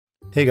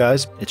Hey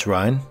guys, it's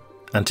Ryan,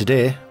 and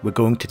today we're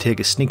going to take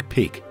a sneak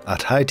peek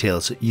at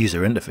Hytale's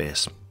user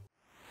interface.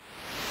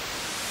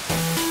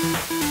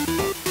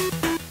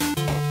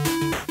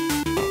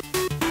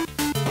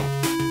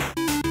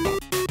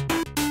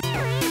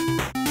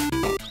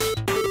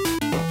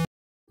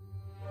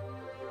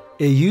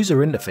 A user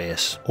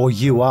interface, or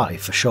UI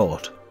for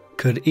short,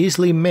 could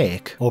easily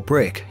make or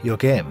break your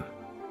game.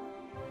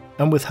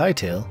 And with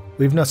Hytale,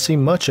 we've not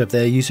seen much of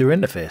their user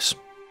interface.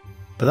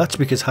 But that's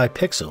because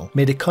Hypixel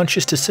made a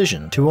conscious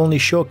decision to only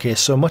showcase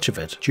so much of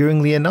it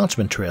during the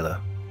announcement trailer.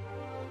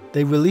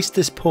 They released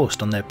this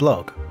post on their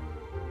blog.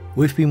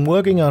 We've been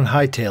working on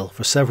Hytale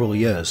for several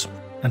years,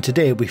 and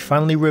today we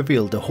finally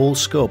revealed the whole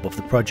scope of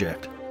the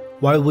project.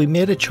 While we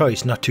made a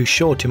choice not to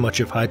show too much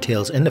of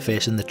Hytale's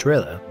interface in the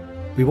trailer,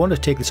 we want to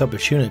take this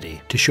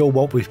opportunity to show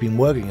what we've been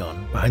working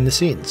on behind the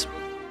scenes.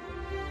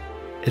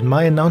 In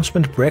my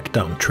announcement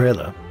breakdown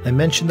trailer, I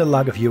mentioned the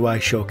lack of UI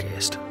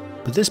showcased.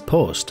 But this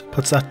post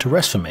puts that to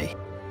rest for me.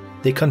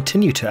 They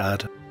continue to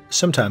add,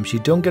 sometimes you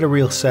don't get a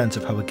real sense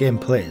of how a game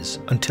plays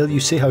until you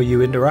see how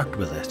you interact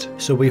with it,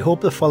 so we hope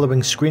the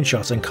following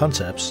screenshots and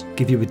concepts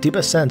give you a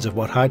deeper sense of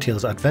what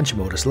Hytale's adventure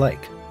mode is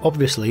like.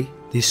 Obviously,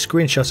 these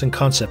screenshots and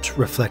concepts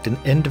reflect an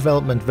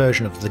in-development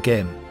version of the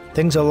game.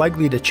 Things are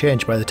likely to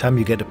change by the time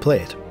you get to play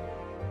it.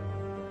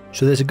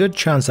 So there's a good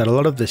chance that a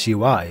lot of this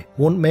UI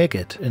won't make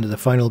it into the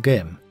final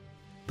game.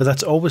 But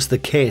that's always the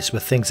case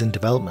with things in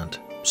development,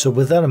 so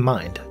with that in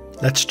mind,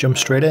 let's jump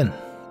straight in.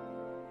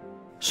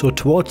 So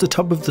towards the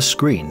top of the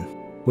screen,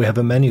 we have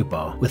a menu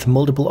bar with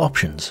multiple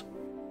options.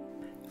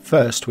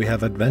 First we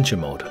have Adventure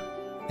Mode.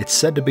 It's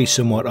said to be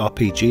somewhat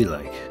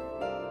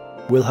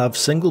RPG-like. We'll have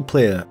single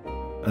player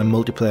and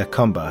multiplayer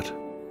combat,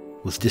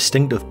 with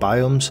distinctive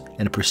biomes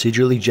in a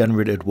procedurally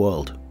generated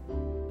world.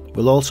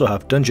 We'll also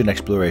have dungeon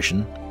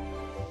exploration,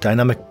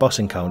 dynamic boss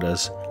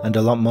encounters, and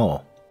a lot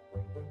more.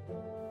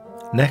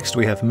 Next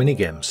we have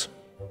minigames.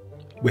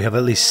 We have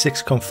at least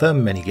 6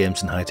 confirmed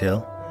minigames in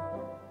Hytale.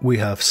 We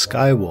have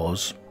Sky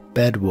Wars,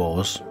 Bed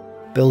Wars,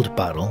 Build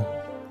Battle,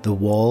 The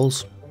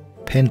Walls,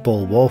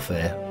 Paintball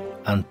Warfare,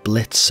 and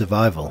Blitz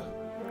Survival.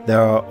 There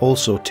are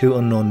also 2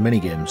 unknown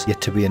minigames yet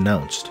to be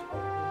announced.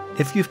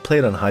 If you've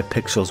played on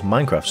Hypixel's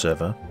Minecraft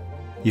server,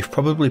 you've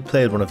probably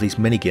played one of these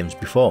minigames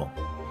before.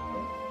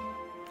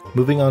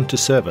 Moving on to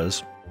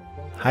servers,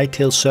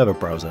 Hytale Server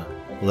Browser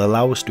will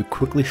allow us to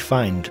quickly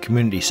find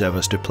community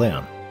servers to play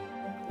on.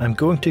 I'm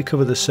going to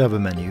cover the server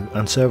menu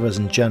and servers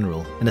in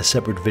general in a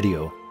separate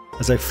video,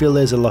 as I feel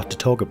there's a lot to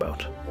talk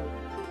about.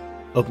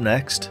 Up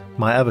next,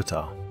 my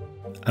avatar,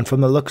 and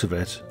from the looks of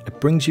it, it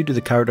brings you to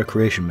the character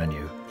creation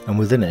menu, and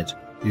within it,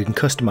 you can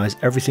customize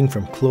everything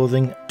from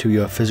clothing to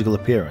your physical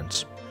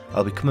appearance.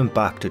 I'll be coming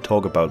back to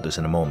talk about this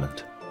in a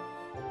moment.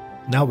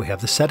 Now we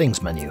have the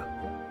settings menu.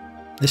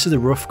 This is a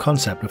rough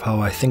concept of how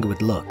I think it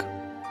would look.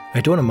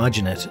 I don't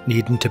imagine it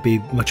needing to be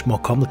much more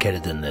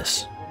complicated than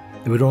this.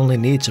 It would only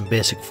need some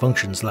basic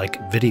functions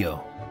like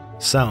video,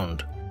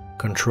 sound,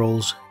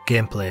 controls,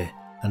 gameplay,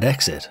 and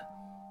exit.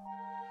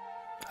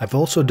 I've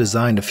also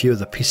designed a few of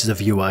the pieces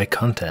of UI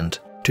content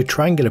to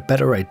try and get a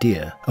better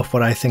idea of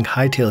what I think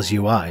Hytale's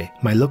UI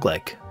might look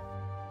like.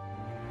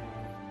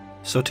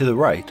 So to the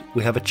right,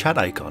 we have a chat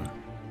icon.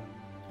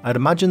 I'd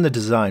imagine the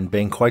design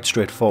being quite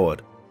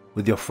straightforward,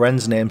 with your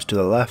friends' names to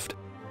the left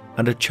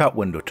and a chat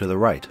window to the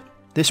right.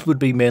 This would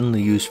be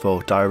mainly used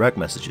for direct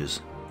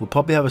messages. We'll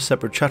probably have a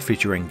separate chat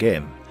feature in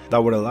game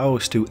that would allow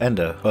us to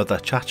enter other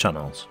chat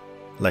channels,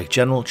 like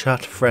general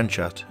chat, friend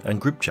chat,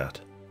 and group chat.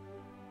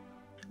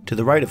 To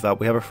the right of that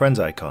we have a friends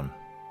icon.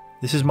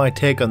 This is my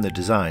take on the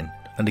design,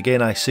 and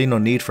again I see no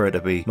need for it to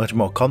be much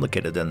more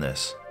complicated than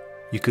this.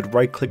 You could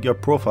right click your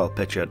profile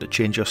picture to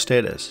change your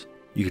status.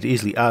 You could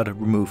easily add,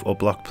 remove or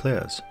block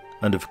players,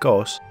 and of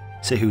course,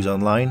 say who's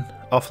online,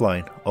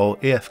 offline or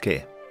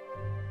AFK.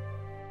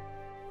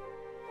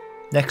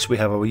 Next we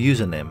have our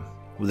username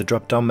with a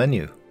drop down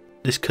menu.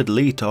 This could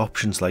lead to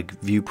options like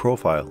view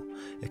profile,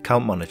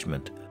 account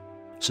management,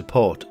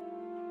 support,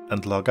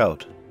 and log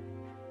out.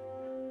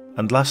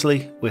 And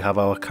lastly, we have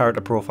our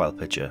character profile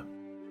picture.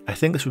 I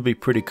think this would be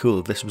pretty cool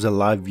if this was a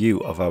live view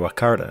of our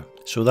character,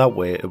 so that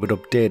way it would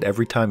update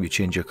every time you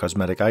change your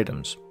cosmetic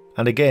items.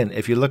 And again,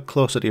 if you look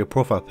closer to your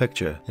profile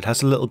picture, it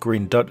has a little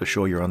green dot to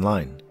show you're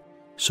online.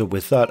 So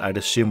with that, I'd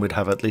assume we'd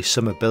have at least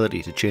some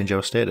ability to change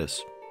our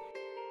status.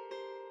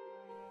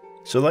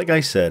 So like I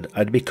said,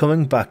 I'd be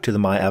coming back to the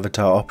My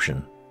Avatar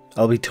option.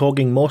 I'll be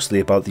talking mostly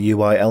about the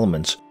UI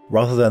elements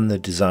rather than the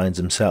designs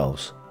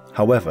themselves.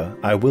 However,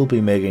 I will be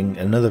making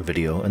another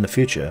video in the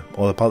future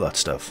all about that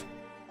stuff.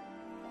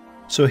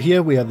 So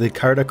here we have the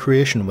character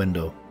creation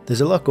window.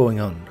 There's a lot going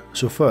on,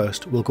 so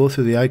first we'll go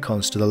through the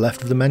icons to the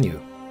left of the menu.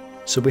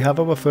 So we have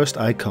our first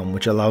icon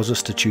which allows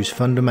us to choose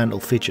fundamental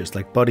features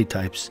like body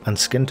types and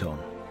skin tone.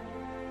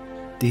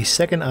 The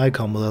second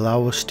icon will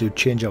allow us to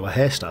change our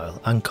hairstyle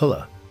and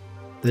colour.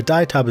 The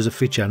dye tab is a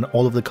feature in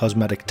all of the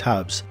cosmetic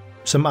tabs.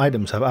 Some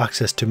items have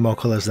access to more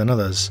colours than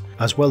others,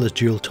 as well as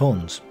dual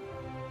tones.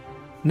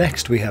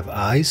 Next we have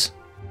eyes,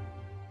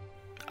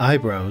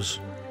 eyebrows,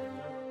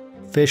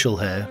 facial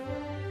hair,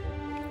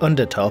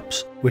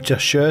 undertops, which are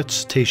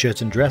shirts,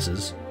 t-shirts and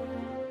dresses,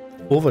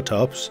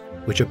 overtops,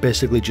 which are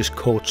basically just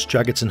coats,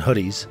 jackets and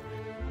hoodies,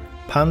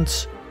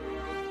 pants,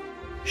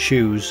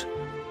 shoes,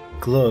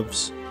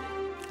 gloves,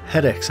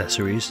 head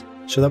accessories,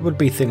 so that would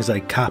be things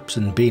like caps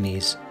and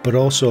beanies, but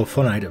also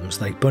fun items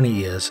like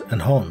bunny ears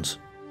and horns.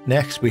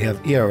 Next we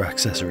have ear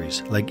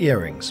accessories, like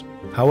earrings.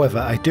 However,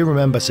 I do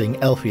remember seeing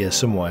elf ears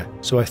somewhere,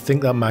 so I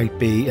think that might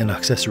be an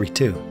accessory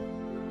too.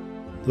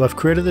 Though I've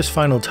created this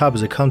final tab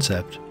as a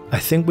concept, I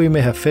think we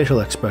may have facial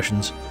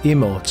expressions,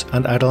 emotes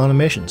and idle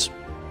animations.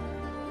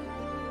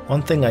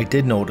 One thing I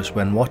did notice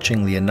when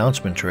watching the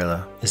announcement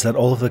trailer is that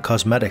all of the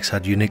cosmetics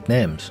had unique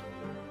names,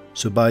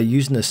 so by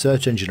using the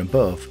search engine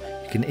above,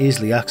 you can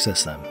easily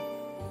access them.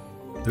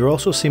 There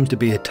also seems to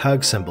be a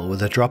tag symbol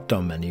with a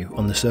drop-down menu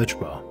on the search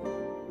bar.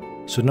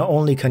 So not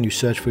only can you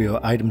search for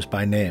your items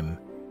by name,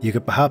 you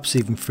could perhaps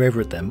even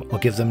favourite them or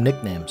give them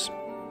nicknames.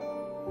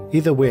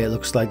 Either way, it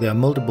looks like there are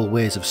multiple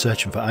ways of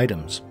searching for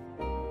items.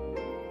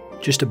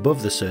 Just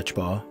above the search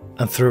bar,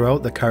 and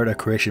throughout the character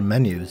creation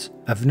menus,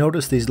 I've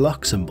noticed these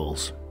lock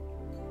symbols.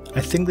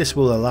 I think this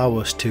will allow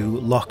us to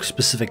lock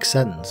specific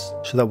settings,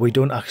 so that we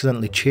don't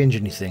accidentally change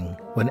anything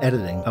when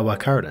editing our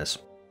characters.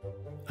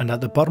 And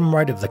at the bottom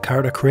right of the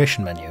character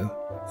creation menu,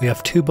 we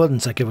have two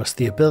buttons that give us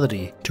the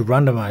ability to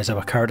randomize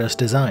our character's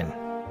design.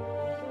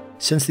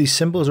 Since these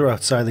symbols are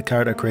outside the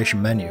character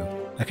creation menu,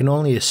 I can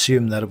only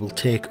assume that it will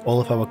take all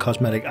of our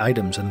cosmetic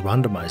items and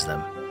randomize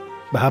them.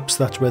 Perhaps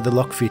that's where the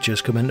lock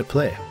features come into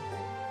play.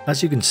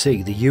 As you can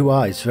see, the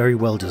UI is very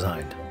well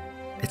designed.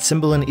 It's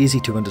simple and easy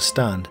to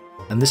understand,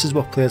 and this is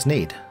what players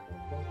need.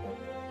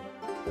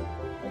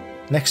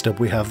 Next up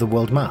we have the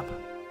world map.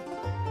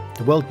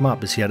 The world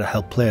map is here to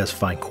help players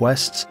find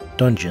quests,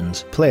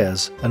 dungeons,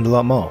 players, and a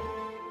lot more.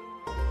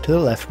 To the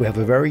left we have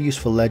a very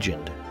useful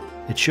legend.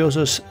 It shows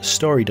us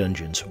story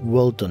dungeons,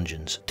 world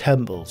dungeons,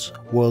 temples,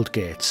 world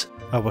gates,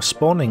 our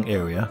spawning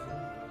area,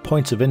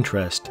 points of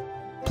interest,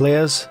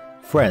 players,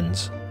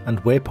 friends,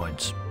 and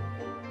waypoints.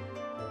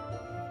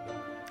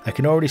 I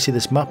can already see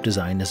this map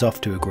design is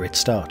off to a great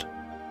start.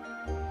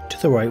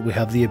 To the right we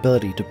have the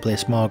ability to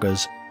place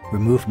markers,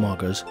 remove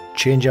markers,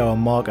 change our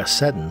marker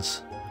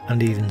settings,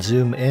 and even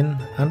zoom in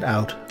and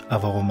out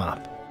of our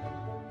map.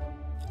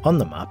 On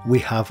the map we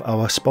have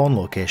our spawn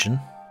location,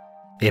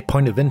 a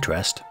point of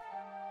interest,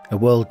 a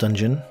world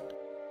dungeon,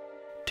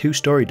 2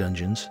 story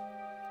dungeons,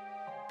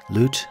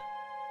 loot,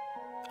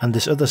 and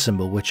this other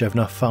symbol which I've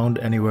not found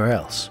anywhere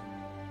else.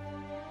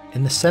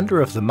 In the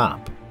centre of the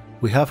map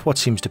we have what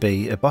seems to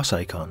be a boss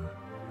icon,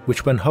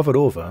 which when hovered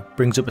over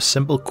brings up a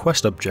simple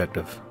quest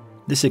objective.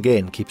 This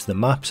again keeps the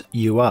map's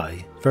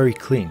UI very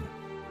clean.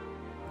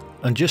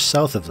 And just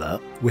south of that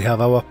we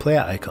have our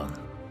player icon.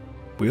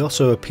 We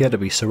also appear to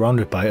be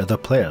surrounded by other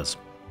players.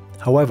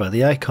 However,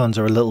 the icons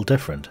are a little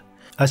different.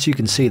 As you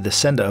can see, the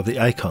centre of the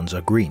icons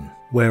are green,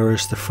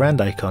 whereas the friend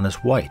icon is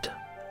white.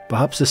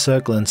 Perhaps the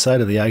circle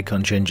inside of the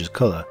icon changes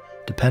colour,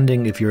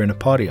 depending if you're in a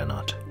party or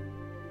not.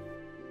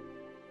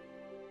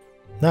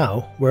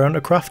 Now we're on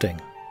to crafting.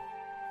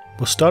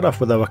 We'll start off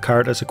with our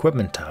character's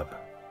equipment tab.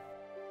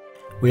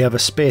 We have a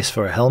space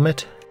for a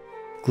helmet,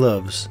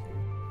 gloves,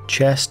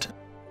 chest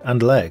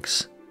and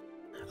legs,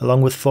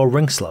 along with 4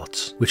 ring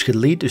slots, which could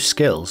lead to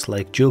skills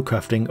like jewel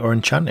crafting or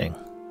enchanting.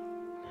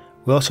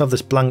 We also have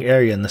this blank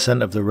area in the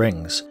centre of the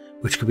rings,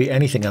 which could be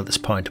anything at this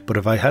point, but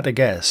if I had to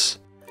guess,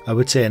 I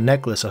would say a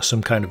necklace or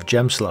some kind of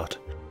gem slot.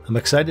 I'm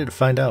excited to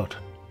find out.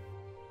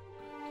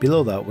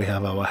 Below that we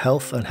have our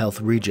health and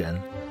health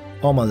regen,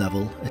 armor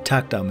level,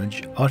 attack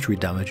damage, archery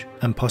damage,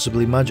 and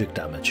possibly magic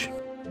damage.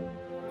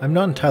 I'm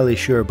not entirely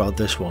sure about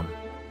this one,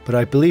 but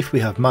I believe we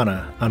have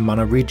mana and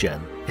mana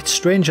regen. It's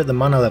strange that the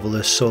mana level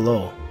is so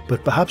low,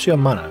 but perhaps your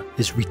mana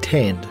is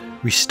retained,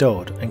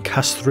 restored, and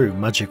cast through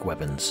magic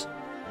weapons.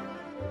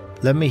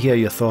 Let me hear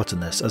your thoughts on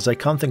this, as I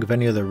can't think of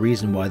any other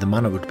reason why the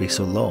mana would be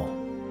so low.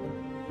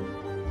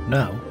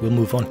 Now we'll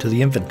move on to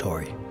the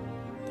inventory.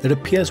 It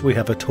appears we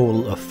have a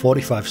total of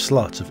 45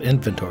 slots of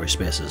inventory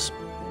spaces.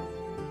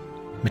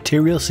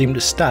 Materials seem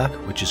to stack,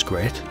 which is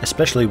great,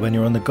 especially when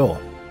you're on the go.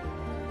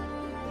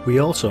 We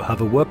also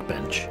have a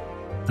workbench,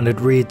 and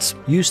it reads,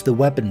 use the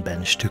weapon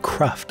bench to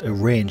craft a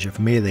range of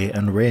melee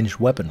and ranged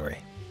weaponry.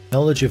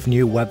 Knowledge of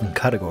new weapon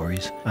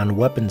categories and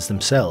weapons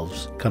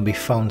themselves can be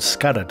found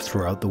scattered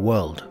throughout the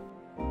world.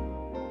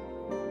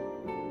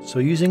 So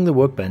using the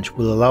workbench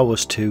will allow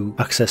us to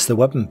access the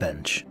weapon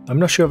bench. I'm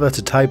not sure if that's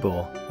a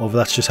typo or if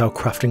that's just how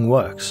crafting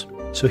works.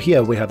 So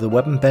here we have the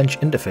weapon bench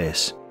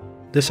interface.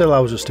 This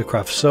allows us to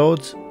craft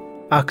swords,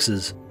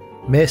 axes,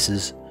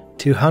 maces,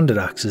 2-handed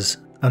axes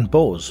and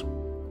bows.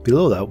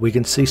 Below that we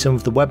can see some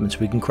of the weapons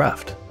we can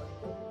craft.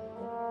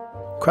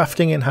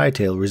 Crafting in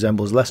Hytale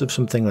resembles less of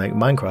something like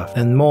Minecraft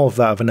and more of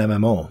that of an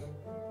MMO.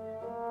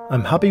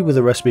 I'm happy with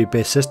a recipe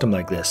based system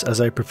like this,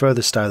 as I prefer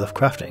this style of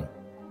crafting.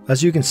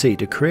 As you can see,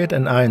 to create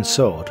an iron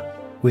sword,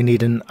 we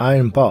need an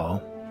iron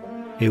bar,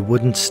 a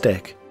wooden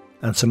stick,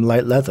 and some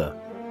light leather.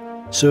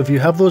 So if you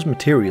have those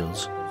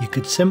materials, you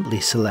could simply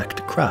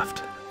select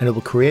craft, and it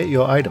will create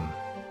your item.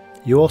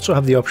 You also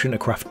have the option to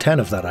craft 10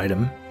 of that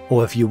item,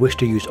 or if you wish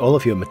to use all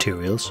of your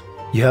materials,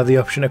 you have the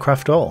option to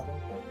craft all.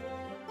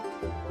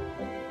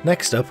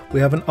 Next up, we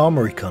have an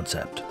armory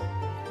concept.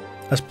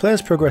 As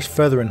players progress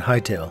further in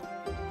Hytale,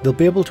 they'll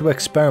be able to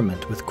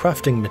experiment with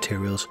crafting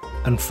materials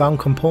and found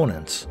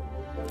components.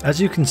 As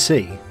you can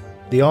see,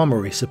 the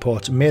armory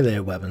supports melee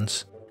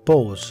weapons,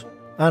 bows,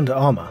 and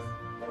armour,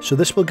 so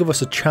this will give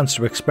us a chance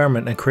to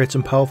experiment and create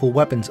some powerful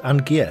weapons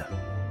and gear.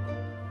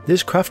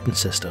 This crafting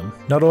system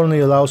not only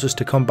allows us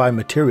to combine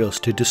materials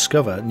to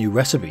discover new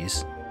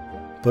recipes,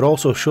 but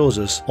also shows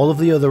us all of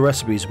the other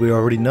recipes we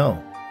already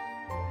know.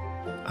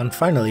 And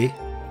finally,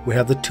 we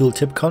have the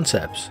tooltip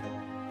concepts.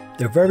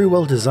 They're very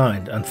well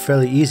designed and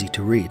fairly easy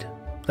to read.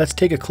 Let's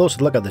take a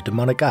closer look at the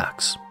demonic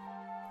axe.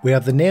 We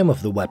have the name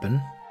of the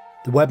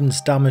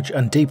weapon's damage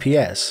and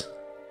DPS,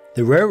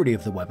 the rarity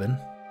of the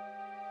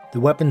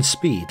weapon's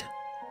speed,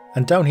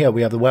 and down here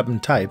we have the weapon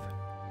type,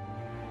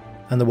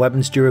 and the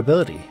weapon's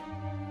durability,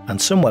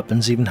 and some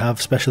weapons even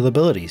have special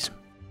abilities.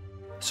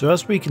 So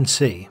as we can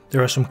see,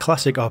 there are some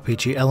classic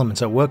RPG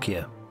elements at work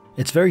here.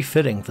 It's very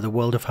fitting for the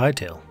world of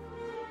Hytale.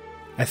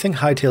 I think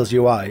Hytale's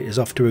UI is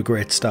off to a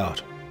great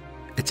start.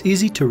 It's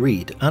easy to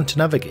read and to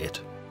navigate,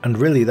 and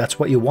really that's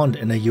what you want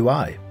in a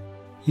UI.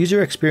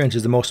 User experience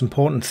is the most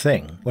important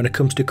thing when it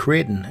comes to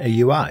creating a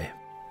UI.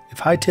 If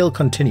Hytale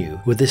continue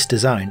with this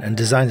design and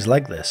designs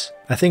like this,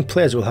 I think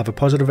players will have a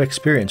positive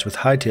experience with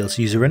Hytale's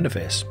user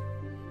interface.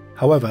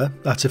 However,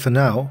 that's it for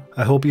now.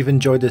 I hope you've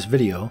enjoyed this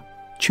video.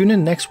 Tune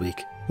in next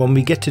week when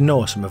we get to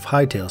know some of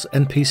Hytale's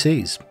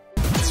NPCs.